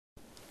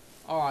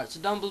Alright, so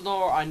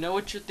Dumbledore, I know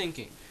what you're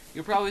thinking.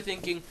 You're probably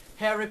thinking,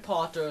 Harry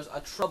Potter's a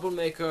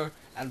troublemaker,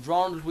 and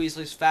Ronald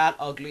Weasley's fat,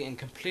 ugly, and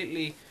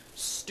completely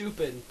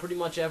stupid in pretty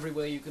much every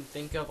way you can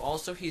think of.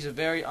 Also, he's a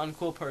very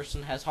uncool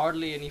person, has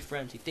hardly any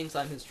friends. He thinks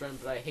I'm his friend,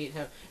 but I hate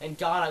him. And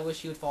God, I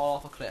wish he would fall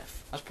off a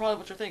cliff. That's probably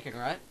what you're thinking,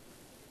 right?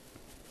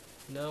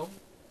 No?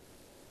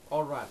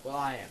 Alright, well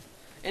I am.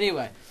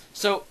 Anyway,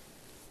 so,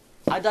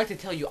 I'd like to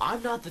tell you,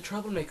 I'm not the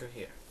troublemaker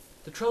here.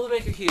 The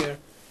troublemaker here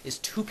is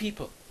two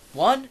people.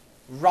 One,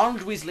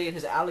 Ronald Weasley and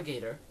his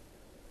alligator,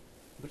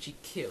 which he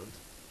killed.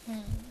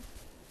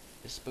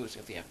 Disposing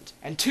of the evidence.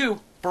 And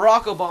two,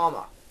 Barack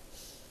Obama.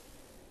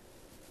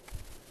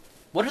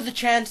 What are the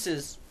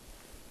chances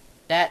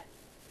that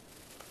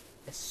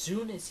as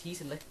soon as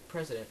he's elected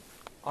president,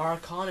 our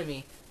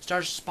economy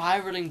starts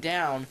spiraling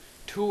down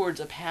towards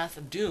a path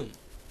of doom?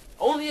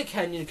 Only a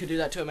Kenyan could do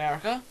that to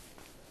America.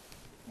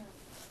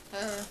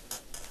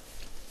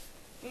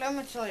 Let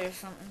me tell you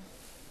something.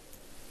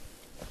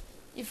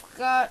 You've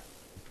got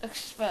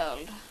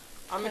expelled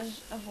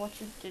because of what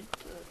you did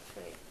to the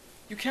tree.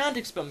 You can't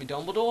expel me,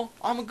 Dumbledore.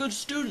 I'm a good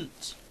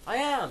student. I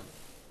am.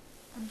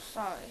 I'm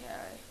sorry,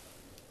 Harry.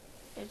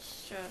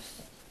 It's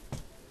just...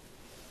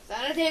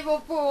 It's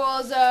table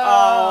pools.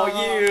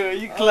 Oh,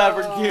 you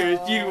clever kid.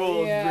 You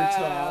old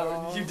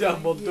retard. You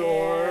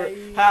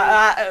Dumbledore.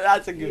 Yeah,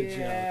 that's a good joke.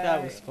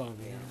 That was funny.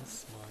 That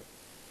was smart.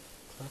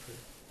 Clever.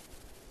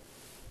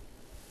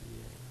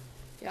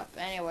 Yeah. Yep,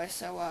 anyway,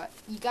 so,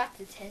 you got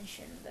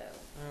detention, though.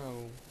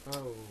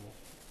 Oh.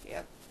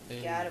 Yep,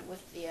 you got it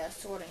with the,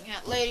 sorting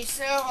hat lady,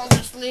 so I'll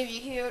just leave you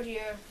here to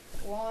your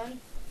one.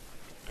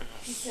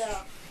 Peace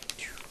out.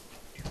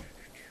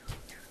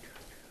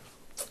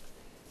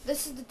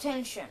 This is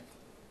detention.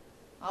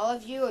 All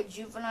of you are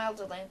juvenile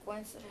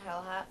delinquents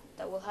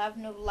that will have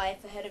no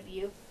life ahead of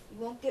you. You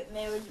won't get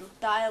married, you'll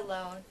die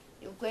alone.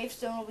 Your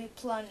gravestone will be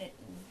plunged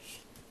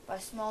by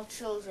small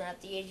children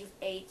at the age of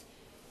 8.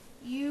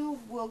 You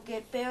will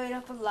get buried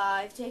up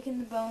alive, taking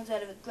the bones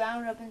out of it,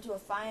 ground up into a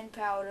fine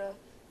powder,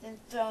 then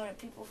thrown at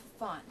people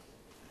for fun.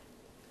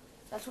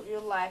 That's what your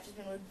life has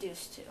been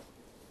reduced to.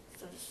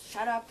 So just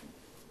shut up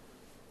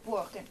and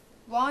work. And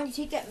Ron, you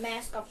take that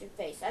mask off your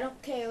face. I don't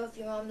care if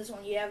your mom doesn't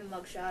want you to have a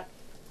mugshot.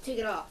 Take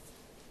it off.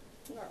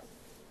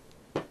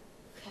 No.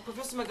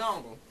 Professor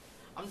McGonagall,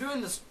 I'm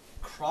doing this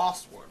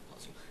crossword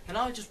puzzle, and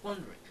I was just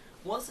wondering,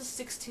 what's the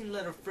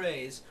 16-letter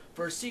phrase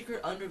for a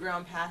secret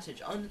underground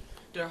passage under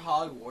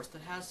Hogwarts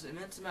that has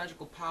immense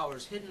magical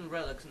powers, hidden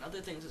relics, and other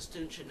things that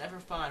students should never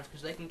find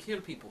because they can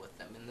kill people with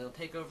them, and they'll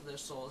take over their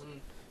souls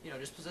and,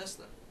 just possess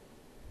them?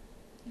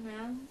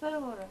 Man, if I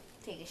were to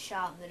take a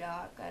shot in the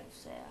dark, I'd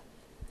say,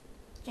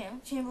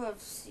 Chamber of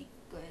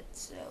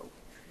Secrets, so...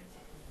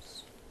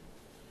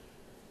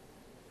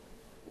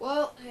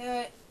 Well,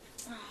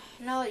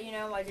 now that you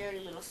know my dirty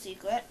little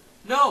secret...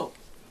 No!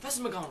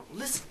 Professor McGonagall,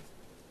 listen!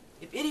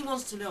 If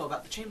anyone's to know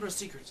about the Chamber of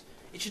Secrets,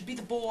 it should be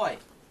the boy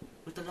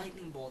with the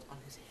lightning bolt on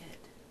his head.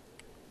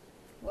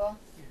 Well,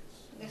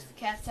 I guess the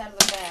cat's out of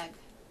the bag.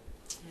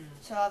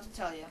 So I'll have to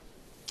tell you.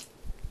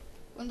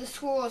 When the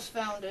school was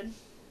founded,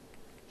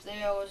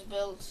 there was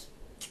built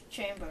a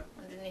chamber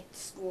underneath the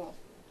school.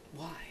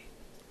 Why?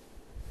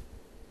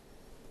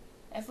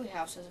 Every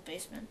house has a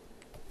basement.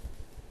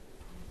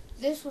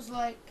 This was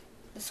like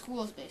the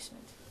school's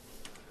basement.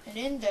 And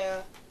in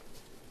there,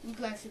 we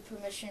granted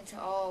permission to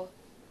all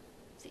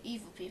the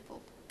evil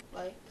people,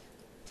 like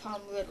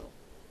Tom Riddle.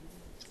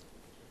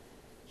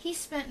 He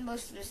spent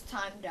most of his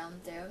time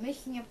down there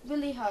making up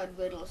really hard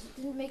riddles that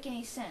didn't make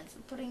any sense,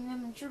 and putting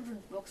them in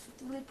children's books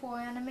with really poor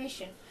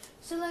animation,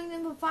 selling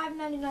them for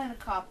 $5.99 a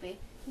copy,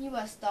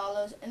 US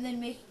dollars, and then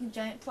making a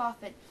giant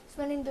profit,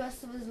 spending the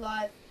rest of his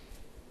life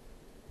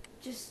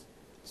just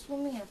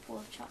swimming in a pool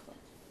of chocolate.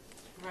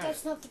 Right.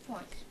 That's not the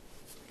point.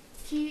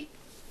 He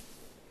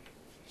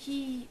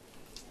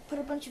put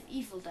a bunch of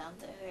evil down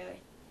there,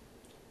 Harry.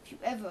 If you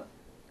ever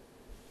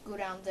go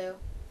down there,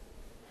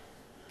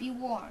 be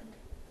warned.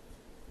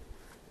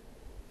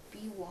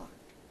 Be warned.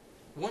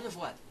 Warned of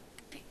what?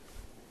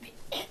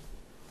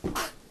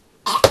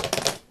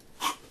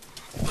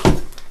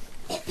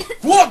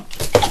 What?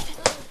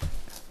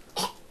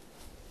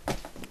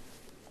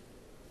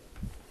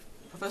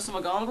 Professor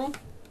McGonagall?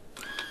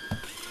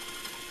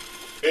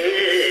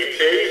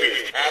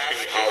 Hey, happy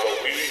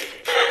Halloween.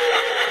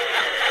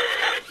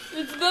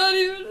 It's not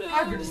even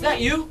Hagrid, is that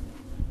you?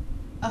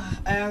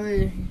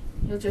 Harry,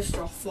 you're just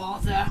your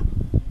father.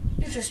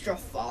 You're just your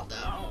father.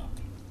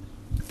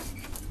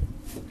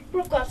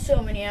 We've got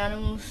so many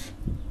animals,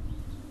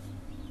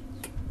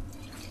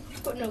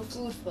 but no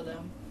food for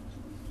them.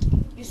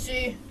 You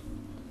see,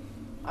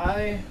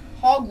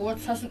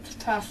 Hogwarts hasn't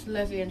passed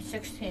levy in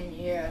 16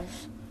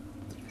 years.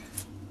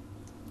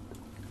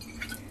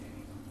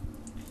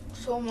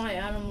 So my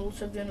animals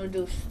have been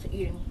reduced to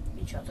eating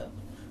each other.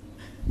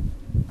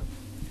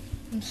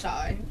 I'm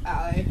sorry,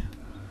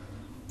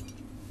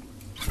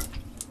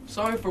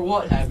 Sorry for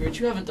what, Hagrid?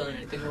 You haven't done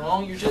anything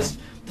wrong. You're just...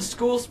 The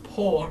school's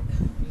poor.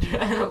 Your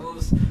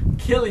animals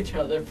kill each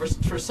other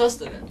for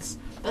sustenance.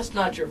 That's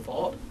not your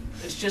fault.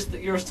 It's just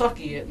that you're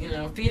sucky at,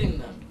 feeding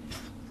them.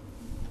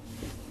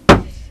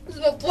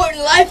 There's no point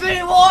in life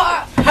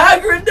anymore!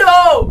 Hagrid,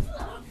 no!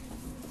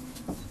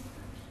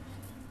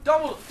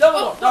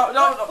 Dumbledore,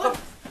 no.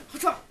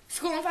 What's wrong?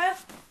 School on fire?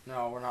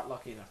 No, we're not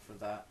lucky enough for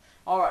that.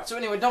 Alright, so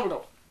anyway,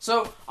 Dumbledore.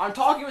 So, I'm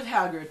talking with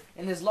Hagrid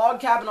in his log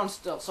cabin on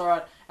stilts,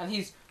 alright? And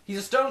he's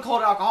a stone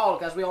cold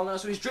alcoholic, as we all know,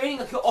 so he's draining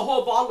a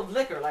whole bottle of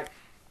liquor, like,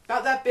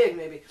 about that big,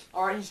 maybe.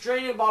 Alright, he's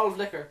draining a bottle of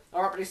liquor,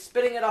 alright, but he's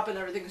spitting it up and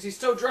everything, because he's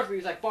so drunk that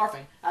he's, like,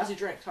 barfing as he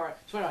drinks, alright?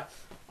 So anyway,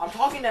 I'm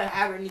talking to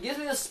Hagrid, and he gives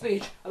me this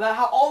speech about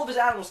how all of his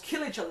animals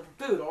kill each other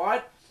for food,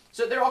 alright?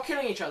 So they're all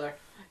killing each other.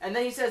 And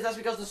then he says that's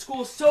because the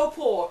school's so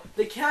poor,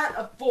 they can't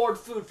afford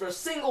food for a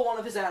single one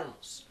of his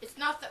animals. It's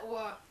not that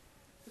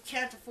we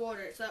can't afford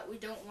it, it's that we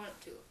don't want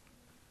to.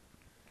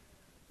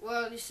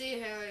 Well, you see,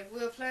 Harry, we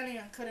were planning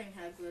on cutting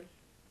Hagrid.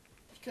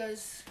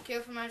 Because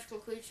care for magical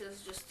creatures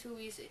is just too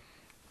easy.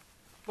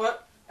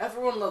 But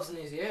everyone loves an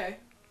easy A.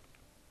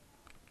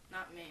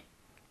 Not me.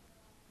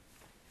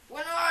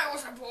 When I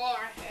was a boy,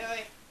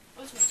 Harry,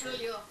 let me tell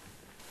you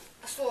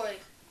a story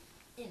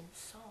in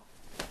song.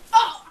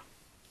 Oh!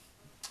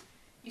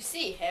 You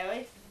see,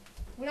 Harry,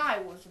 when I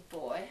was a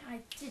boy, I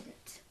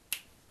didn't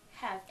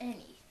have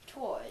any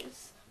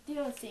toys. The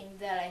only thing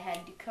that I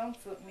had to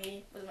comfort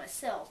me was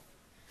myself.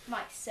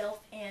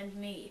 Myself and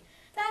me.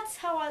 That's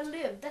how I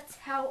lived. That's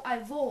how I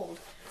rolled.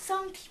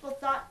 Some people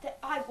thought that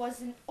I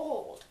wasn't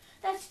old.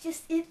 That's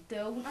just it,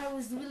 though. When I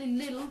was really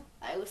little,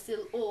 I was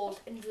still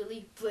old and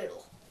really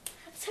brittle.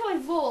 That's how I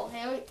roll,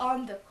 Harry,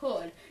 on the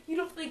hood. You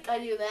don't think I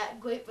do that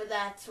great, but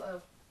that's,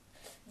 well,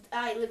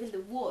 I live in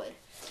the wood.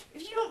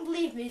 If you don't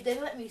believe me, then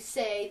let me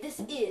say this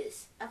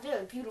is a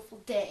very beautiful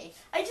day.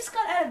 I just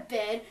got out of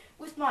bed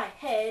with my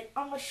head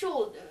on my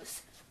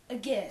shoulders.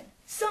 Again,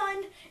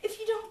 son, if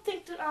you don't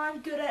think that I'm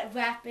good at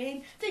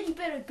rapping, then you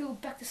better go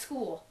back to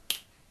school.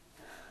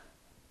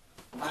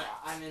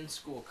 I'm in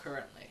school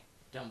currently,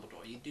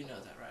 Dumbledore. You do know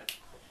that, right?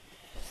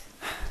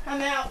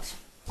 I'm out.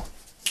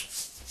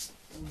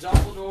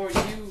 Dumbledore,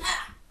 you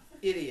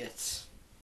idiot.